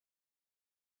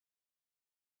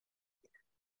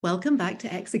Welcome back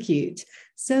to Execute.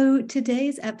 So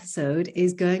today's episode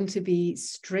is going to be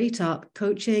straight up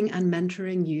coaching and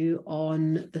mentoring you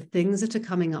on the things that are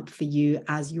coming up for you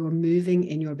as you're moving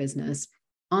in your business,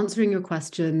 answering your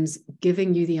questions,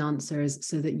 giving you the answers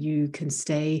so that you can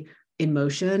stay in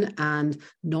motion and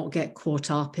not get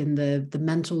caught up in the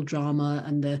mental drama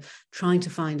and the trying to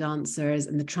find answers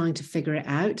and the trying to figure it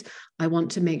out. I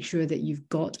want to make sure that you've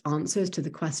got answers to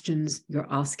the questions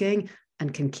you're asking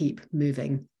and can keep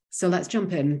moving. So let's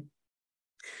jump in.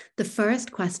 The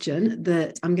first question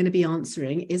that I'm going to be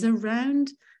answering is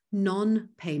around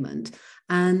non-payment.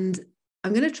 And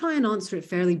I'm going to try and answer it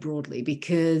fairly broadly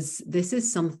because this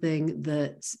is something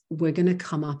that we're going to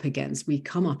come up against. We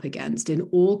come up against in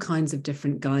all kinds of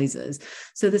different guises.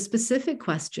 So the specific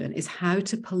question is how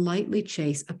to politely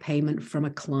chase a payment from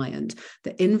a client.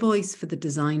 The invoice for the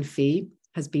design fee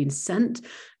has been sent.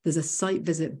 There's a site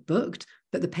visit booked,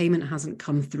 but the payment hasn't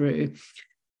come through.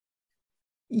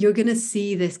 You're going to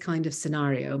see this kind of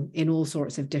scenario in all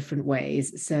sorts of different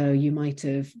ways. So you might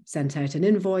have sent out an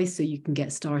invoice so you can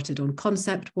get started on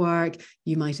concept work.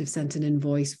 You might have sent an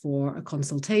invoice for a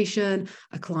consultation.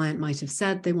 A client might have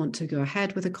said they want to go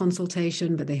ahead with a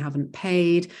consultation, but they haven't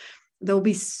paid. There'll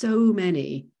be so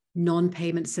many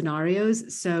non-payment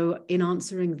scenarios. So in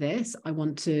answering this, I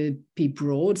want to be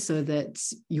broad so that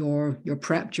you're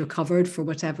prepped, you're covered for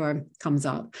whatever comes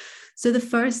up. So the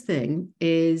first thing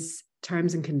is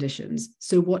terms and conditions.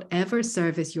 So whatever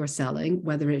service you're selling,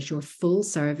 whether it's your full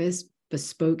service,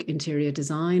 bespoke interior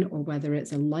design, or whether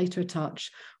it's a lighter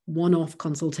touch, one-off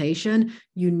consultation,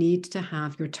 you need to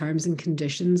have your terms and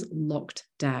conditions locked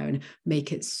down.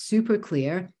 Make it super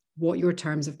clear what your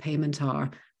terms of payment are,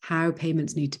 how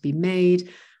payments need to be made,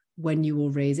 when you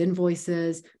will raise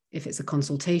invoices. If it's a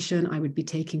consultation, I would be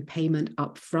taking payment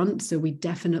up front. So we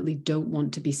definitely don't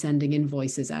want to be sending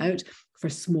invoices out for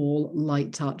small,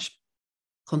 light touch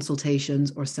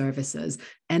consultations or services.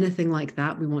 Anything like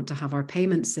that, we want to have our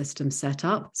payment system set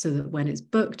up so that when it's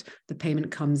booked, the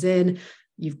payment comes in,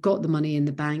 you've got the money in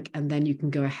the bank, and then you can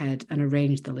go ahead and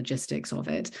arrange the logistics of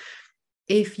it.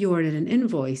 If you're in an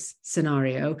invoice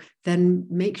scenario, then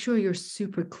make sure you're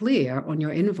super clear on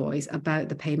your invoice about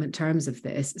the payment terms of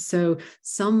this. So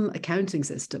some accounting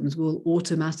systems will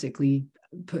automatically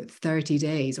put 30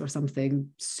 days or something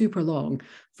super long.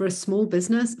 For a small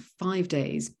business, 5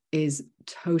 days is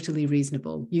totally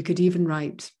reasonable. You could even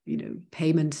write,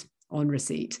 payment on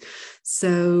receipt.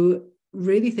 So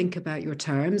really think about your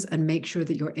terms and make sure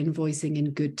that you're invoicing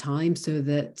in good time so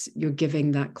that you're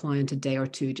giving that client a day or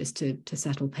two just to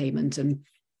settle payment and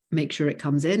make sure it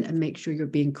comes in, and make sure you're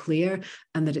being clear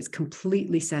and that it's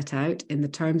completely set out in the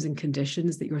terms and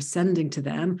conditions that you're sending to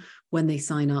them when they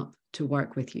sign up to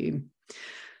work with you.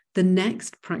 The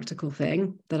next practical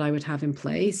thing that I would have in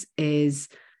place is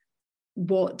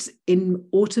what in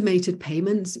automated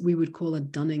payments we would call a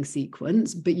dunning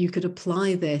sequence, but you could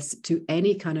apply this to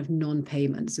any kind of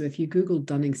non-payment. So if you Google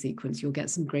dunning sequence, you'll get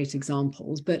some great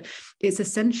examples, but it's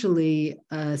essentially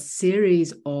a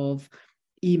series of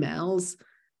emails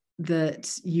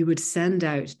that you would send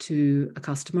out to a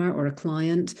customer or a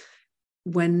client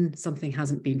when something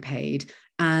hasn't been paid.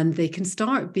 And they can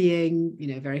start being,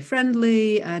 very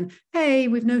friendly and, hey,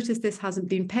 we've noticed this hasn't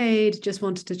been paid. Just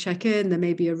wanted to check in. There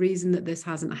may be a reason that this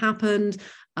hasn't happened.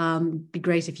 Be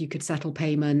great if you could settle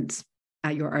payment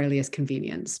at your earliest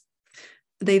convenience.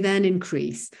 They then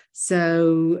increase.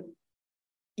 So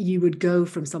you would go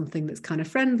from something that's kind of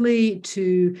friendly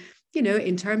to,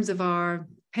 in terms of our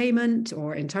payment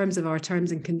or in terms of our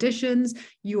terms and conditions,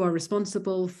 you are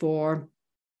responsible for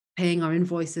paying our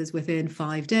invoices within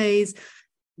 5 days.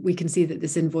 We can see that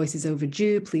this invoice is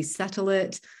overdue. Please settle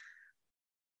it.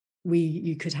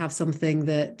 You could have something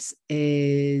that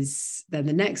is then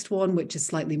the next one, which is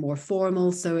slightly more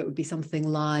formal. So it would be something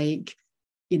like,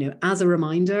 as a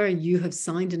reminder, you have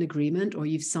signed an agreement or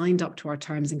you've signed up to our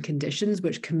terms and conditions,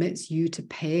 which commits you to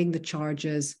paying the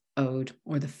charges owed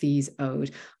or the fees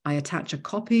owed. I attach a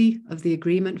copy of the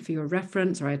agreement for your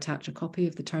reference, or I attach a copy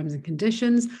of the terms and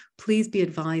conditions. Please be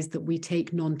advised that we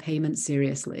take non-payment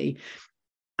seriously.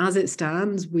 As it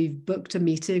stands, we've booked a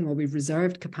meeting or we've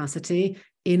reserved capacity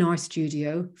in our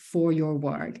studio for your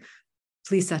work.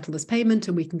 Please settle this payment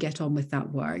and we can get on with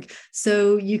that work.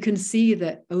 So you can see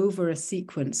that over a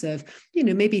sequence of,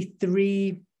 maybe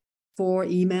 3-4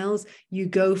 emails, you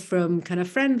go from kind of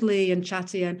friendly and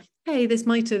chatty and, hey, this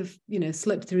might have,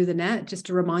 slipped through the net, just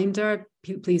a reminder,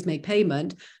 please make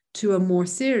payment, to a more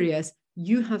serious,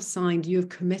 you have signed, you have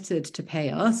committed to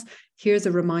pay us. Here's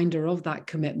a reminder of that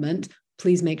commitment.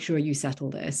 Please make sure you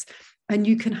settle this. And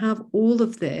you can have all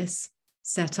of this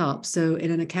set up. So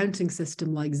in an accounting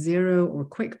system like Xero or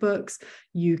QuickBooks,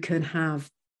 you can have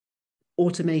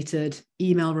automated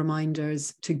email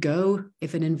reminders to go.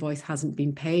 If an invoice hasn't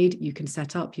been paid, you can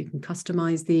set up, you can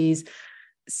customize these.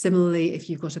 Similarly, if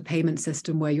you've got a payment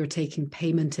system where you're taking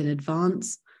payment in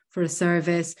advance for a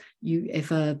service,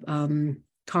 if a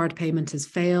card payment has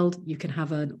failed, you can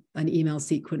have an email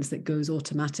sequence that goes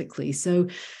automatically. So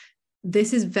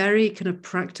this is very kind of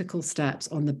practical steps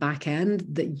on the back end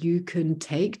that you can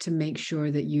take to make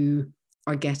sure that you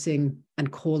are getting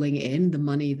and calling in the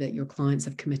money that your clients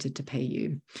have committed to pay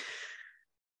you.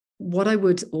 What I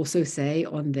would also say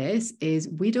on this is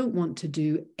we don't want to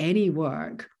do any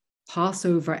work, pass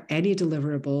over any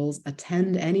deliverables,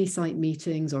 attend any site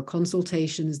meetings or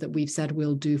consultations that we've said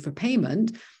we'll do for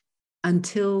payment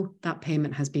until that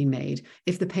payment has been made.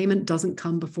 If the payment doesn't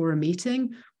come before a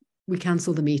meeting, we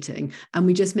cancel the meeting, and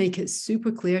we just make it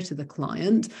super clear to the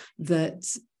client that,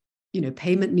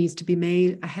 payment needs to be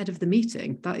made ahead of the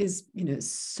meeting. That is,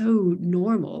 so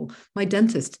normal. My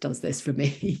dentist does this for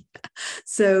me.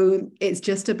 So it's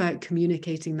just about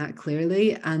communicating that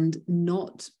clearly and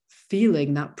not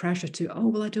feeling that pressure to, oh,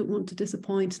 well, I don't want to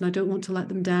disappoint and I don't want to let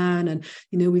them down. And,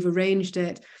 we've arranged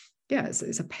it. Yeah,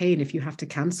 it's a pain if you have to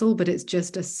cancel, but it's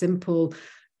just a simple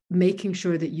making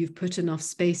sure that you've put enough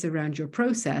space around your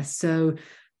process. So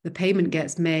the payment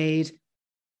gets made,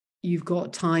 you've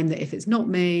got time that if it's not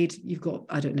made, you've got,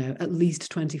 I don't know, at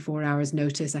least 24 hours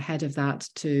notice ahead of that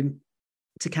to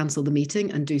cancel the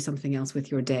meeting and do something else with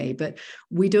your day. But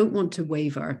we don't want to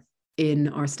waver in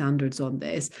our standards on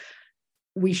this.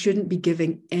 We shouldn't be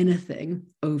giving anything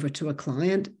over to a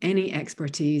client, any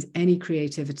expertise, any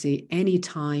creativity, any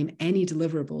time, any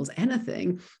deliverables,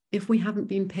 anything, if we haven't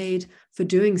been paid for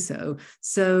doing so.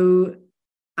 So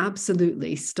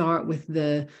absolutely start with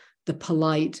the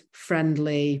polite,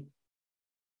 friendly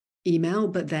email,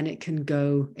 but then it can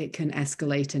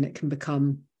escalate and it can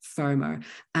become firmer.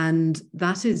 And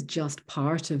that is just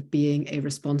part of being a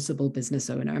responsible business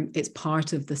owner. It's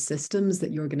part of the systems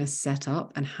that you're going to set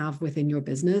up and have within your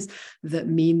business that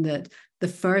mean that the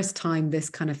first time this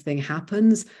kind of thing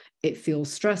happens, it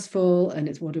feels stressful and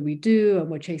it's what do we do? And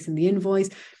we're chasing the invoice.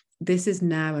 This is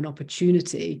now an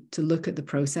opportunity to look at the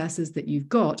processes that you've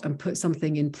got and put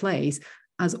something in place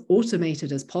as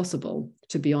automated as possible,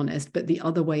 to be honest. But the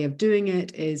other way of doing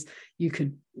it is you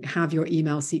could have your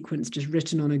email sequence just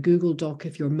written on a Google Doc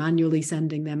if you're manually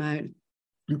sending them out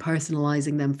and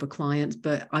personalizing them for clients.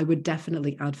 But I would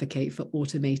definitely advocate for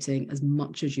automating as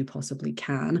much as you possibly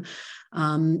can.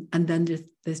 And then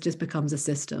this just becomes a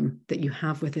system that you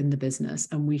have within the business.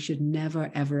 And we should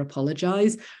never, ever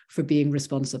apologize for being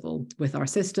responsible with our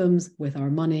systems, with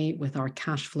our money, with our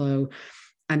cash flow,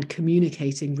 and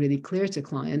communicating really clear to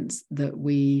clients that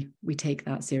we take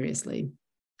that seriously.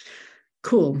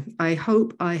 Cool. I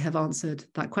hope I have answered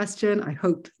that question. I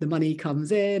hope the money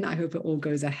comes in. I hope it all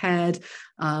goes ahead.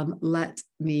 Let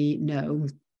me know.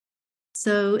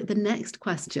 So the next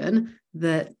question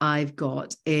that I've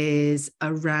got is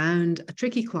around a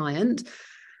tricky client.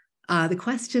 The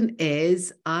question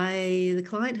is, the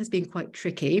client has been quite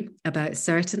tricky about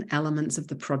certain elements of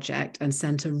the project and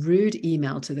sent a rude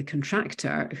email to the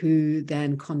contractor, who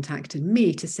then contacted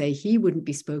me to say he wouldn't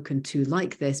be spoken to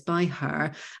like this by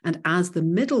her. And as the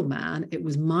middleman, it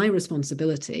was my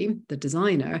responsibility, the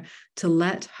designer, to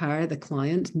let her, the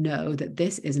client, know that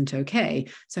this isn't okay.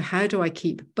 So how do I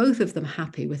keep both of them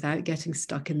happy without getting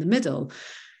stuck in the middle?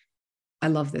 I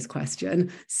love this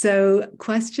question. So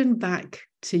question back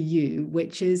to you,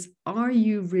 which is, are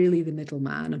you really the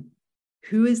middleman?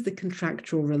 Who is the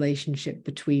contractual relationship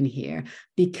between here?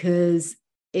 Because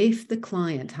if the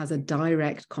client has a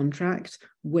direct contract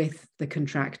with the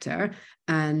contractor,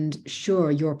 and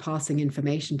sure, you're passing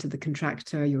information to the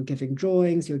contractor, you're giving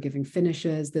drawings, you're giving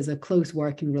finishes, there's a close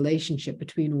working relationship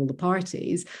between all the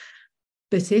parties.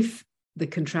 But if the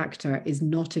contractor is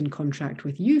not in contract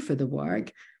with you for the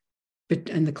work,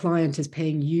 and the client is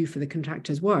paying you for the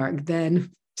contractor's work,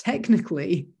 then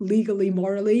technically, legally,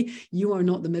 morally, you are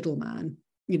not the middleman.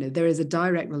 There is a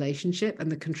direct relationship,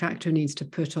 and the contractor needs to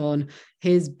put on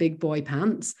his big boy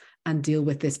pants and deal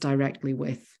with this directly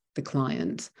with the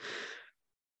client.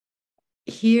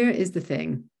 Here is the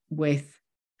thing with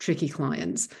tricky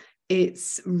clients.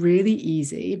 It's really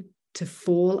easy to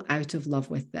fall out of love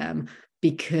with them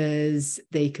because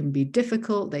they can be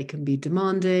difficult, they can be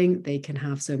demanding, they can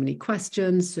have so many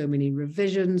questions, so many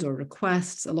revisions or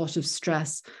requests, a lot of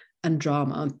stress and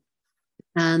drama.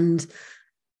 And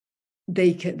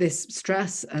this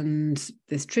stress and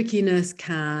this trickiness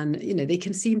can, they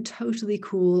can seem totally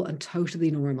cool and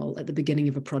totally normal at the beginning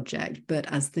of a project. But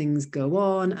as things go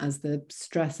on, as the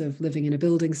stress of living in a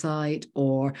building site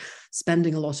or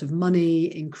spending a lot of money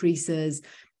increases,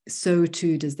 so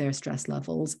too does their stress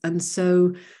levels. And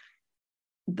so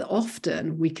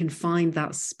often we can find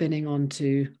that spinning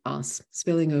onto us,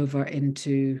 spilling over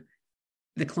into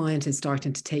the client is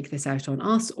starting to take this out on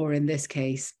us, or in this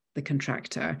case, the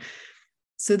contractor.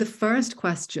 So the first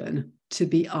question to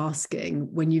be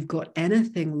asking when you've got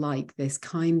anything like this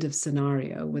kind of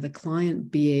scenario with a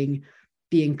client being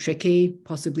tricky,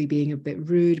 possibly being a bit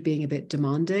rude, being a bit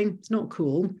demanding, it's not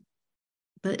cool.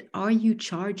 But are you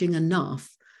charging enough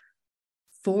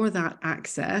for that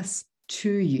access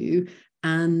to you,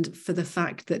 and for the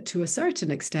fact that to a certain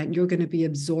extent, you're going to be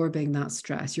absorbing that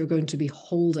stress. You're going to be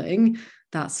holding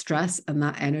that stress and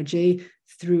that energy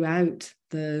throughout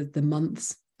the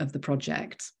months of the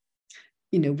project.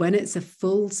 When it's a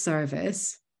full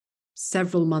service,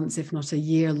 several months, if not a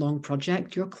year-long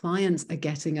project, your clients are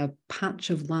getting a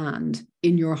patch of land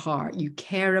in your heart. You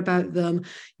care about them,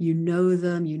 you know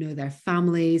their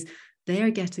families. They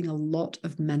are getting a lot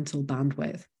of mental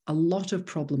bandwidth, a lot of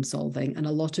problem solving, and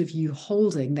a lot of you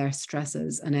holding their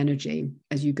stresses and energy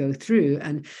as you go through.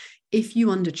 And if you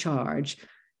undercharge,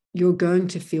 you're going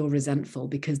to feel resentful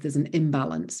because there's an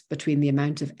imbalance between the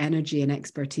amount of energy and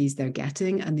expertise they're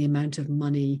getting and the amount of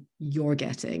money you're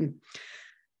getting.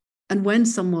 And when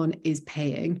someone is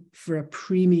paying for a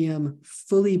premium,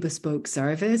 fully bespoke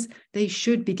service, they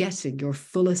should be getting your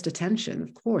fullest attention.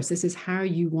 Of course, this is how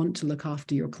you want to look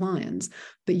after your clients,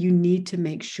 but you need to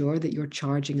make sure that you're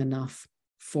charging enough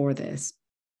for this.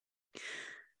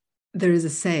 There is a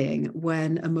saying,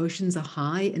 when emotions are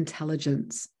high,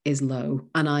 intelligence is low.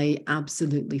 And I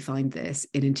absolutely find this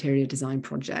in interior design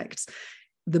projects.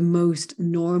 The most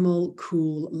normal,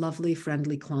 cool, lovely,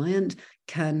 friendly client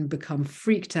can become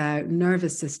freaked out,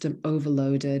 nervous system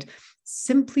overloaded,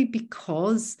 simply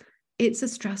because it's a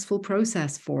stressful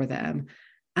process for them.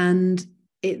 And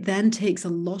it then takes a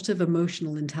lot of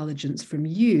emotional intelligence from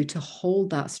you to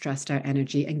hold that stressed out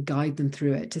energy and guide them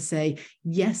through it, to say,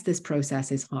 yes, this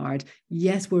process is hard.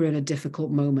 Yes, we're in a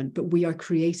difficult moment, but we are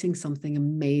creating something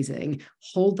amazing.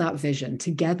 Hold that vision.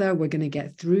 Together, we're going to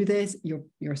get through this.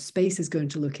 Your space is going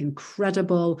to look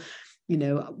incredible.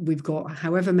 We've got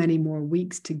however many more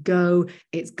weeks to go.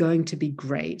 It's going to be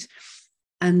great.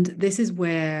 And this is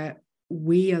where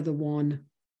we are the one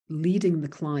leading the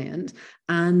client,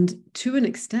 and to an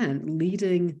extent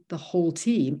leading the whole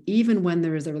team. Even when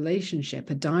there is a relationship,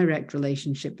 a direct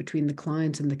relationship between the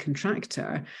client and the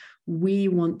contractor, we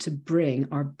want to bring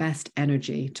our best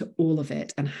energy to all of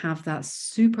it and have that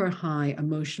super high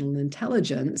emotional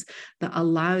intelligence that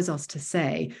allows us to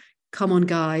say, come on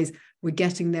guys, we're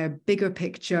getting there, bigger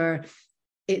picture.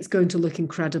 It's going to look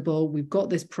incredible. We've got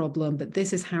this problem, but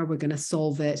this is how we're going to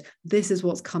solve it. This is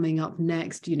what's coming up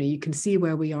next. You can see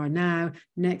where we are now.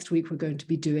 Next week, we're going to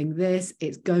be doing this.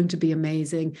 It's going to be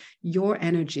amazing. Your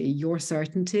energy, your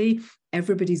certainty,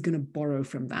 everybody's going to borrow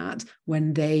from that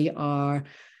when they are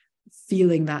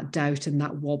feeling that doubt and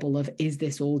that wobble of, is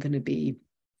this all going to be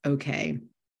okay?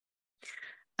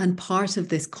 And part of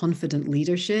this confident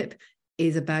leadership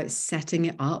is about setting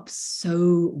it up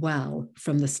so well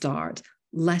from the start,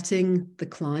 letting the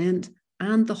client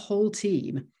and the whole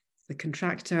team, the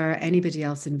contractor, anybody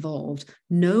else involved,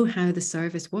 know how the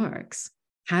service works,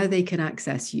 how they can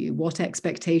access you, what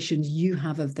expectations you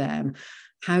have of them,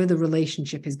 how the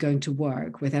relationship is going to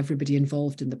work with everybody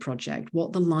involved in the project,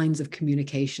 what the lines of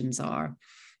communications are.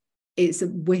 It's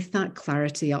with that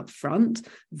clarity up front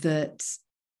that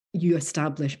you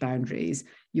establish boundaries.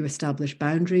 You establish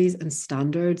boundaries and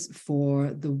standards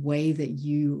for the way that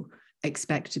you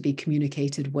expect to be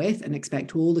communicated with and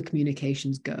expect all the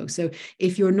communications go. So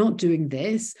if you're not doing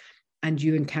this and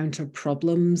you encounter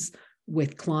problems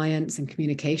with clients and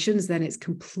communications, then it's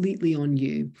completely on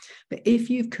you. But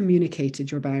if you've communicated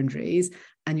your boundaries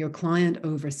and your client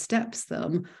oversteps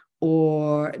them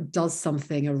or does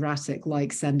something erratic,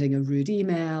 like sending a rude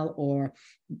email or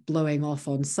blowing off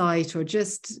on site, or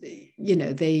just,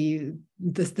 the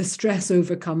stress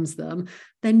overcomes them,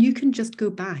 then you can just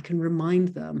go back and remind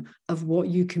them of what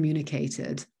you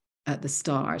communicated at the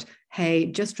start. Hey,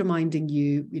 just reminding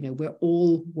you, we're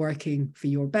all working for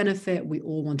your benefit. We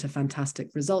all want a fantastic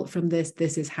result from this.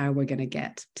 This is how we're going to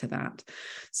get to that.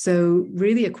 So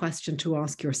really a question to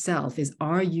ask yourself is,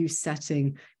 are you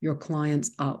setting your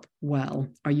clients up well?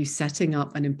 Are you setting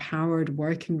up an empowered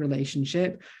working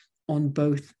relationship on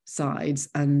both sides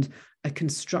and a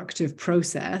constructive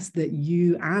process that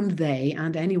you and they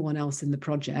and anyone else in the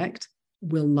project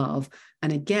will love.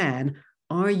 And again,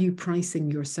 are you pricing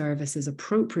your services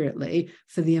appropriately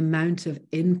for the amount of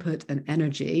input and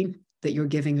energy that you're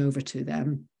giving over to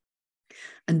them?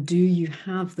 And do you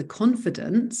have the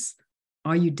confidence?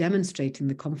 Are you demonstrating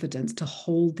the confidence to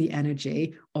hold the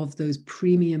energy of those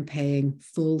premium paying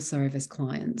full service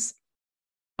clients?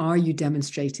 Are you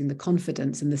demonstrating the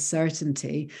confidence and the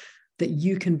certainty that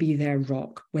you can be their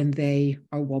rock when they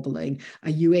are wobbling? Are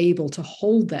you able to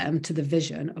hold them to the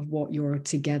vision of what you're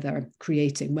together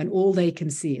creating when all they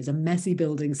can see is a messy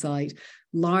building site,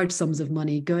 large sums of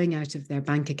money going out of their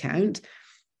bank account?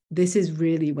 This is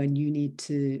really when you need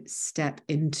to step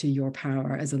into your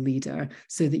power as a leader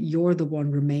so that you're the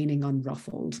one remaining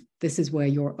unruffled. This is where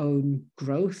your own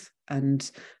growth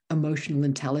and emotional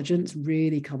intelligence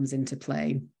really comes into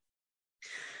play.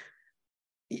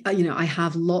 I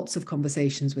have lots of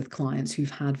conversations with clients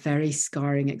who've had very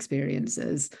scarring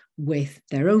experiences with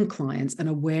their own clients and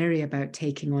are wary about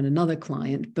taking on another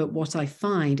client. But what I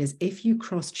find is if you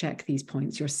cross-check these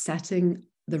points, you're setting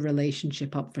the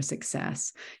relationship up for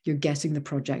success. You're getting the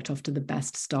project off to the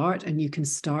best start, and you can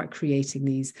start creating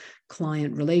these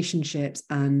client relationships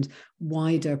and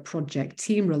wider project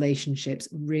team relationships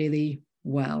really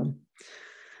well.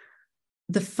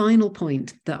 The final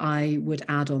point that I would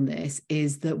add on this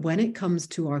is that when it comes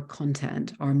to our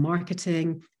content, our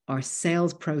marketing, our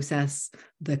sales process,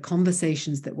 the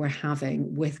conversations that we're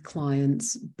having with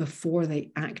clients before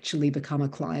they actually become a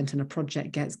client and a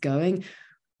project gets going,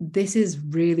 this is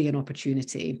really an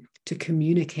opportunity to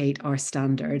communicate our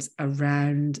standards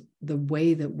around the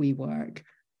way that we work,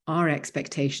 our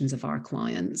expectations of our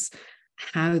clients,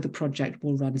 how the project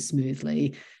will run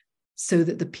smoothly, so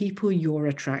that the people you're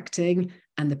attracting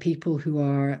and the people who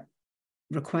are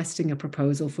requesting a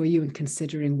proposal for you and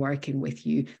considering working with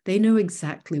you, they know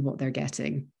exactly what they're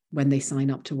getting when they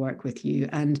sign up to work with you.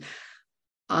 And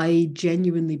I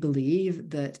genuinely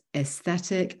believe that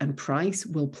aesthetic and price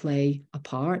will play a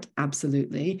part,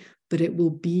 absolutely, but it will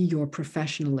be your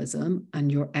professionalism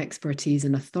and your expertise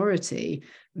and authority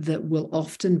that will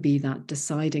often be that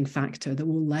deciding factor that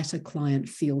will let a client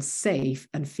feel safe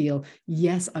and feel,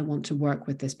 yes, I want to work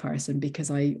with this person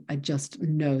because I just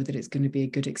know that it's going to be a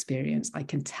good experience. I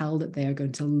can tell that they are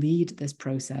going to lead this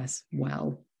process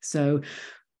well. So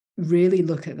really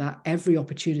look at that every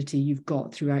opportunity you've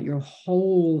got throughout your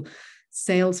whole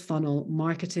sales funnel,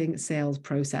 marketing, sales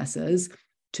processes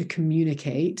to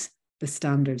communicate the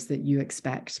standards that you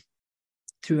expect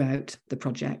throughout the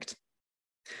project.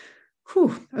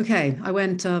 Whew, okay, I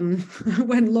went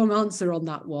long answer on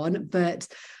that one, but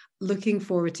looking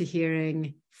forward to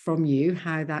hearing from you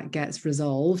how that gets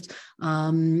resolved.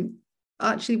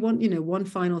 Actually, one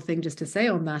final thing just to say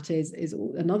on that is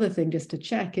another thing just to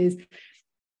check is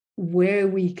where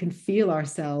we can feel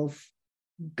ourselves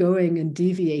going and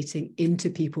deviating into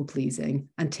people pleasing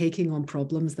and taking on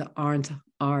problems that aren't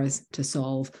ours to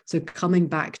solve. So coming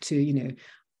back to,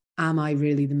 am I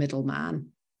really the middleman?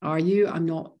 Are you? I'm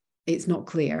not. It's not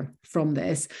clear from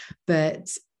this, but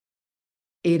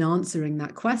in answering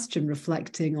that question,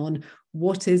 reflecting on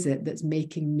what is it that's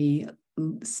making me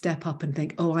step up and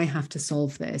think, oh, I have to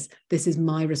solve this. This is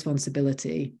my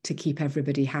responsibility to keep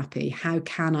everybody happy. How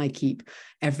can I keep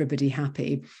everybody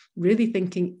happy? Really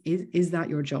thinking, is that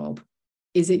your job?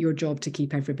 Is it your job to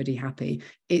keep everybody happy?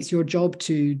 It's your job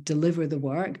to deliver the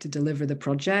work, to deliver the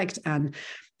project. And,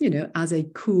 as a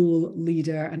cool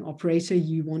leader and operator,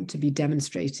 you want to be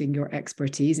demonstrating your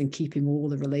expertise and keeping all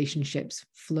the relationships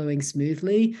flowing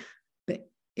smoothly. But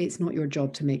it's not your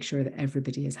job to make sure that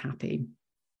everybody is happy.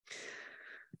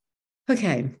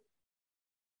 Okay,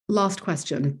 last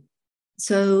question.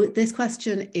 So this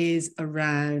question is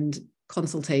around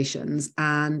consultations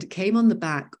and came on the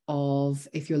back of,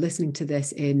 if you're listening to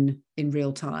this in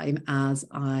real time as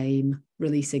I'm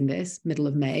releasing this, middle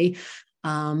of May,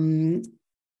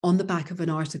 on the back of an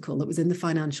article that was in the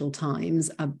Financial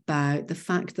Times about the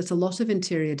fact that a lot of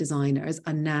interior designers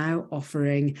are now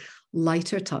offering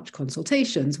lighter touch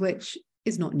consultations, which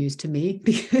is not news to me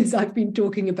because I've been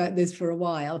talking about this for a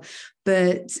while,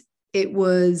 but it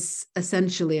was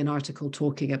essentially an article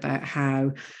talking about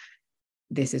how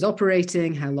this is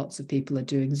operating, how lots of people are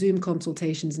doing Zoom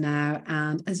consultations now.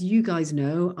 And as you guys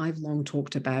know, I've long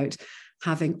talked about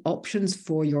having options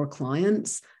for your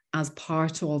clients as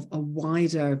part of a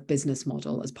wider business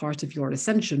model, as part of your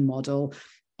Ascension model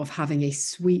of having a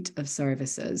suite of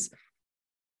services.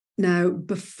 Now,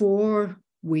 before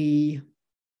we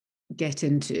get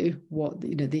into what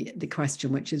the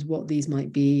question, which is what these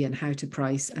might be and how to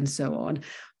price and so on,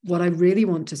 what I really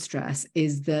want to stress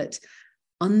is that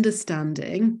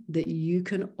understanding that you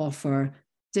can offer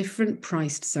different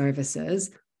priced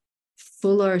services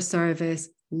fuller service,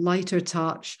 lighter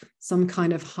touch, some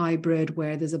kind of hybrid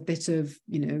where there's a bit of,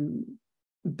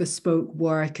 bespoke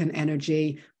work and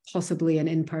energy, possibly an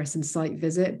in-person site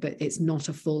visit, but it's not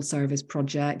a full service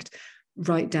project,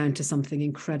 right down to something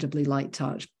incredibly light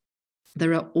touch.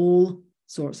 There are all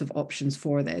sorts of options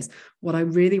for this. What I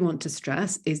really want to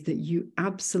stress is that you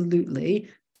absolutely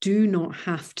do not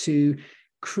have to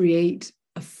create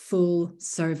a full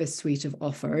service suite of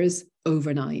offers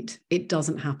overnight. It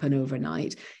doesn't happen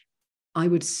overnight. I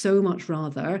would so much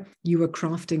rather you were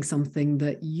crafting something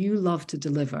that you love to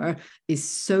deliver, is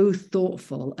so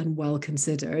thoughtful and well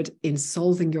considered in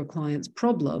solving your clients'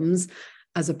 problems,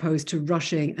 as opposed to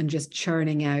rushing and just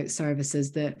churning out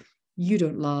services that you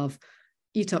don't love,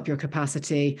 eat up your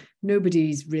capacity.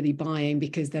 Nobody's really buying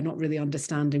because they're not really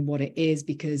understanding what it is,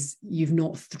 because you've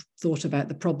not thought about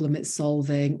the problem it's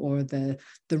solving or the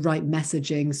right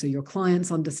messaging so your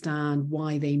clients understand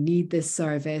why they need this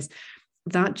service.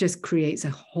 That just creates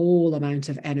a whole amount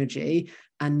of energy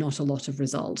and not a lot of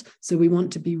result. So we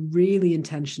want to be really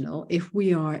intentional. If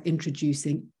we are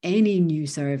introducing any new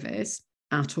service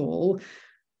at all,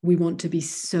 we want to be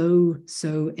so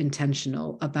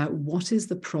intentional about what is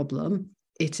the problem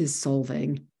it is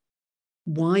solving.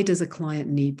 Why does a client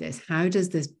need this? How does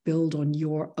this build on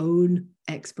your own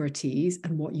expertise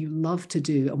and what you love to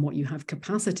do and what you have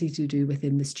capacity to do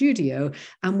within the studio,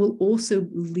 and will also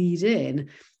lead in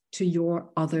to your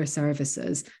other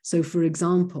services. So for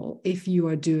example, if you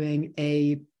are doing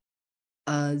a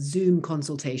Zoom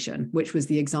consultation, which was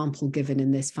the example given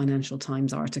in this Financial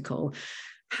Times article,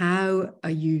 how are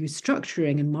you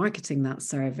structuring and marketing that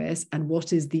service? And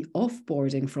what is the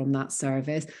offboarding from that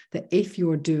service that if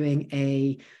you're doing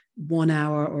a 1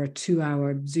 hour or a 2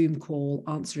 hour Zoom call,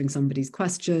 answering somebody's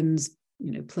questions,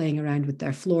 playing around with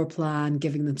their floor plan,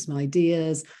 giving them some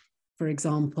ideas, for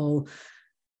example,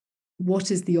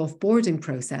 what is the offboarding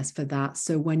process for that?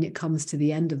 So when it comes to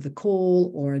the end of the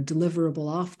call or a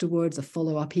deliverable afterwards, a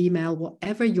follow-up email,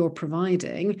 whatever you're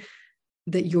providing,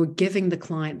 that you're giving the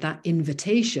client that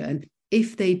invitation,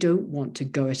 if they don't want to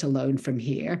go it alone from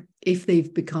here, if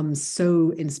they've become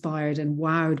so inspired and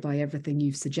wowed by everything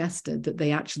you've suggested that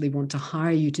they actually want to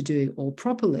hire you to do it all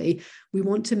properly, we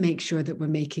want to make sure that we're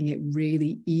making it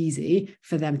really easy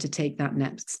for them to take that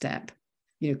next step.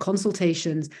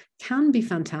 Consultations can be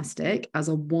fantastic as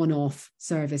a one-off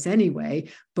service anyway,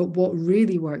 but what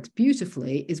really works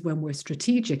beautifully is when we're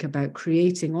strategic about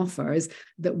creating offers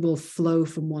that will flow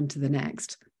from one to the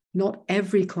next. Not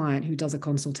every client who does a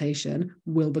consultation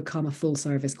will become a full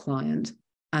service client,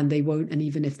 and they won't, and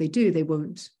even if they do, they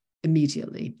won't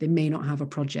immediately. They may not have a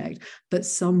project, but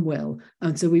some will.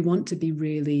 And so we want to be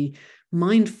really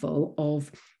mindful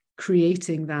of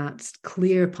creating that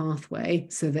clear pathway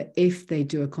so that if they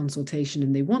do a consultation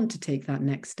and they want to take that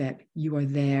next step, you are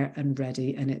there and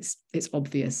ready, and it's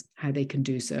obvious how they can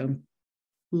do so.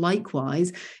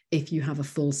 Likewise, if you have a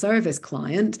full service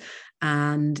client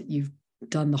and you've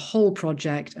done the whole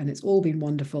project and it's all been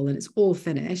wonderful and it's all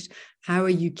finished, how are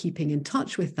you keeping in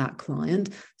touch with that client?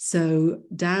 So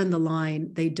down the line,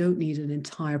 they don't need an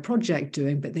entire project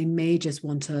doing, but they may just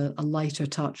want a lighter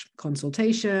touch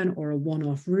consultation or a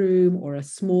one-off room or a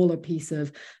smaller piece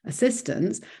of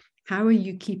assistance. How are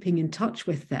you keeping in touch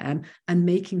with them and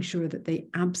making sure that they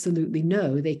absolutely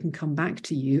know they can come back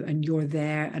to you and you're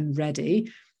there and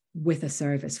ready with a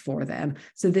service for them?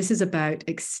 So this is about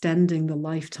extending the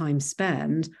lifetime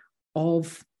spend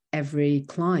of every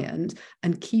client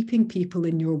and keeping people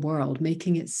in your world,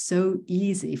 making it so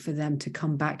easy for them to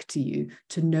come back to you,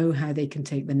 to know how they can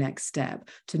take the next step,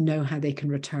 to know how they can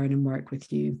return and work with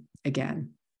you again.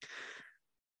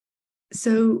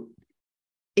 So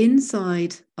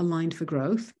inside Aligned for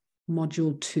Growth,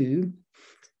 module 2,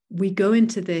 we go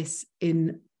into this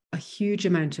in a huge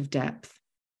amount of depth.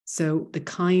 So the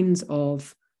kinds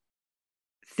of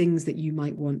things that you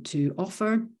might want to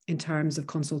offer in terms of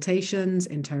consultations,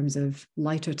 in terms of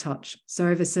lighter touch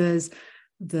services,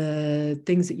 the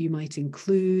things that you might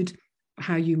include,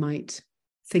 how you might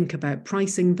think about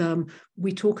pricing them.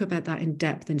 We talk about that in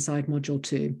depth inside module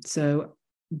 2. So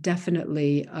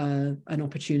definitely an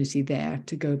opportunity there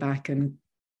to go back and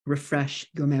refresh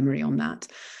your memory on that.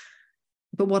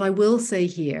 But what I will say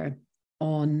here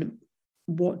on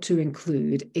what to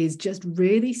include is just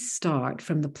really start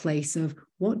from the place of,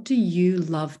 what do you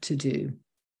love to do?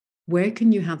 Where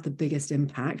can you have the biggest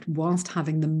impact whilst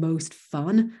having the most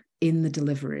fun in the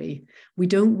delivery? We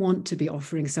don't want to be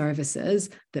offering services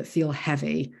that feel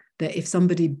heavy, that if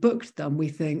somebody booked them, we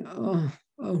think, oh,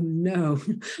 oh no,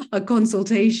 a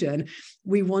consultation.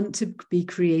 We want to be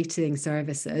creating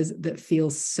services that feel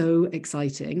so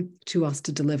exciting to us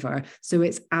to deliver. So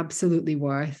it's absolutely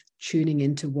worth tuning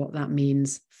into what that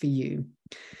means for you.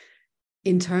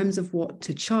 In terms of what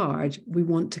to charge, we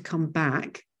want to come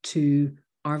back to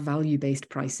our value-based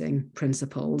pricing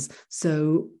principles.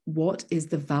 So what is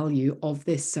the value of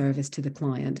this service to the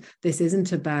client? This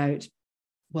isn't about,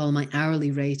 well, my hourly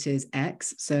rate is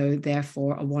X, so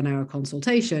therefore a 1-hour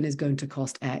consultation is going to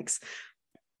cost X.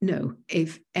 No,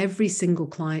 if every single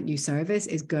client you service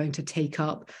is going to take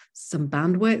up some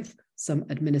bandwidth, some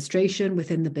administration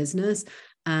within the business,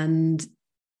 and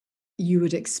you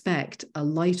would expect a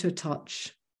lighter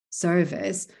touch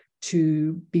service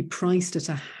to be priced at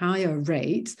a higher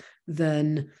rate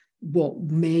than what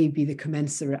may be the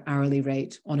commensurate hourly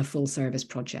rate on a full service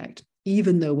project.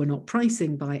 Even though we're not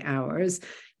pricing by hours,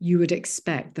 you would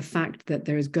expect the fact that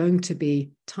there is going to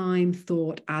be time,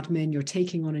 thought, admin, you're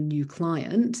taking on a new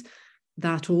client,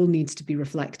 that all needs to be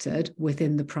reflected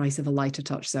within the price of a lighter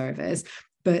touch service.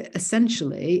 But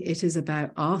essentially, it is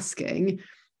about asking,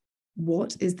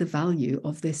 what is the value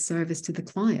of this service to the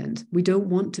client? We don't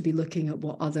want to be looking at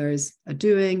what others are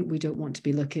doing. We don't want to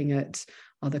be looking at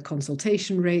other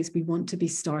consultation rates. We want to be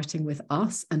starting with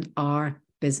us and our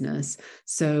business.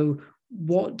 So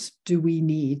what do we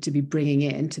need to be bringing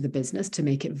into the business to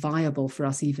make it viable for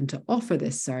us even to offer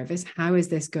this service? How is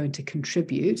this going to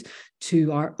contribute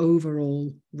to our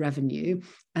overall revenue?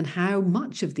 And how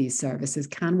much of these services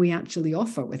can we actually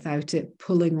offer without it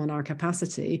pulling on our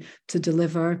capacity to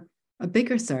deliver a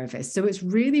bigger service? So it's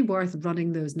really worth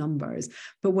running those numbers.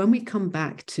 But when we come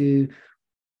back to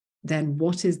then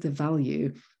what is the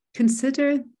value,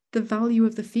 consider the value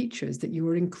of the features that you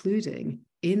are including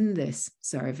in this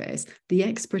service, the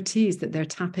expertise that they're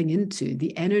tapping into,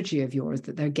 the energy of yours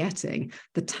that they're getting,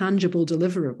 the tangible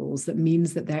deliverables that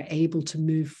means that they're able to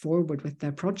move forward with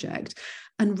their project.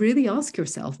 And really ask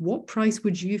yourself, what price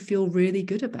would you feel really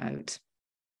good about?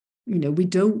 You know, we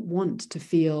don't want to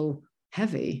feel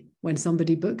heavy when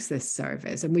somebody books this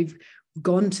service, and we've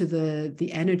gone to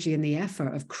the energy and the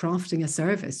effort of crafting a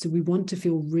service, so we want to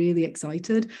feel really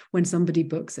excited when somebody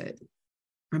books it.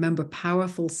 Remember,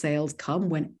 powerful sales come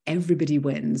when everybody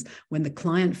wins, when the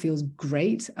client feels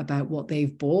great about what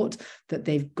they've bought, that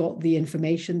they've got the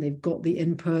information, they've got the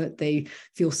input, they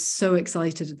feel so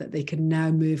excited that they can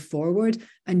now move forward.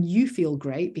 And you feel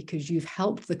great because you've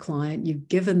helped the client, you've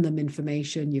given them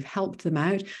information, you've helped them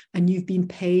out, and you've been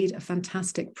paid a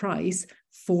fantastic price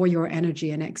for your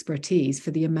energy and expertise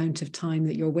for the amount of time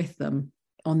that you're with them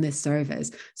on this service.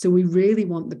 So we really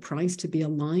want the price to be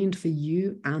aligned for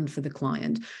you and for the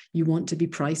client. You want to be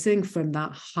pricing from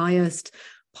that highest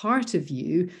part of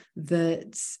you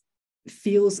that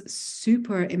feels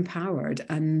super empowered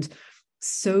and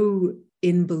so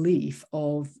in belief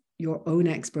of your own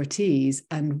expertise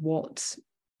and what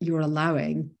you're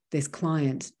allowing this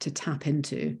client to tap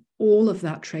into. All of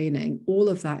that training, all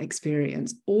of that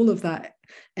experience, all of that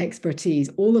expertise,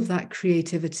 all of that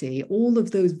creativity, all of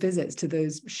those visits to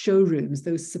those showrooms,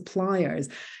 those suppliers,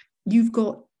 you've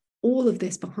got all of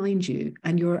this behind you,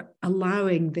 and you're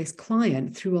allowing this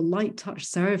client through a light touch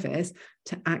service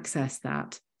to access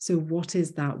that. So what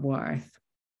is that worth?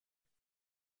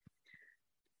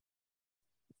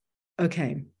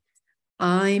 Okay.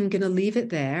 I'm going to leave it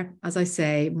there. As I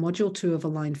say, module 2 of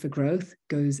Align for Growth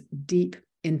goes deep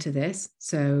into this.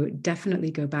 So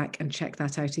definitely go back and check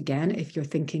that out again if you're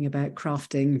thinking about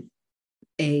crafting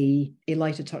a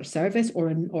lighter touch service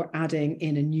or adding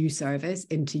in a new service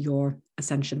into your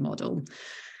Ascension model.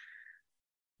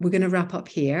 We're going to wrap up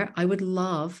here. I would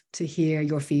love to hear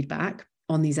your feedback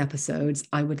on these episodes.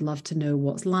 I would love to know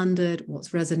what's landed, what's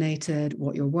resonated,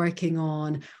 what you're working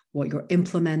on, what you're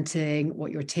implementing,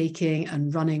 what you're taking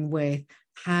and running with,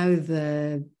 how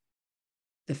the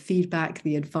feedback,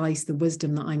 the advice, the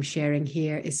wisdom that I'm sharing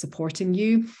here is supporting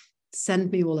you.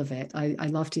 Send me all of it. I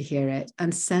love to hear it.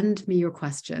 And send me your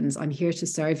questions. I'm here to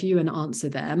serve you and answer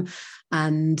them.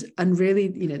 And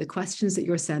really, you know, the questions that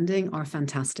you're sending are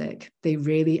fantastic. They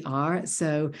really are.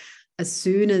 So as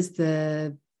soon as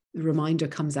the reminder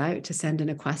comes out to send in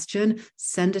a question,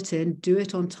 send it in, do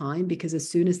it on time, because as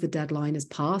soon as the deadline is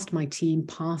passed, my team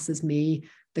passes me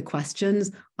the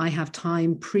questions. I have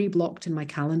time pre-blocked in my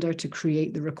calendar to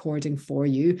create the recording for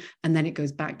you. And then it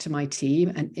goes back to my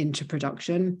team and into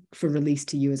production for release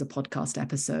to you as a podcast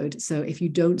episode. So if you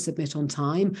don't submit on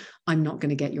time, I'm not going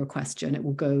to get your question. It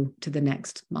will go to the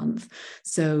next month.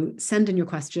 So send in your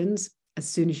questions as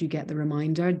soon as you get the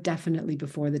reminder, definitely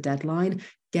before the deadline.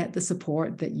 Get the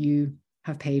support that you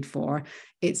have paid for.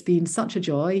 It's been such a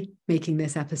joy making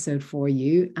this episode for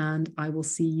you, and I will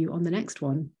see you on the next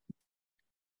one.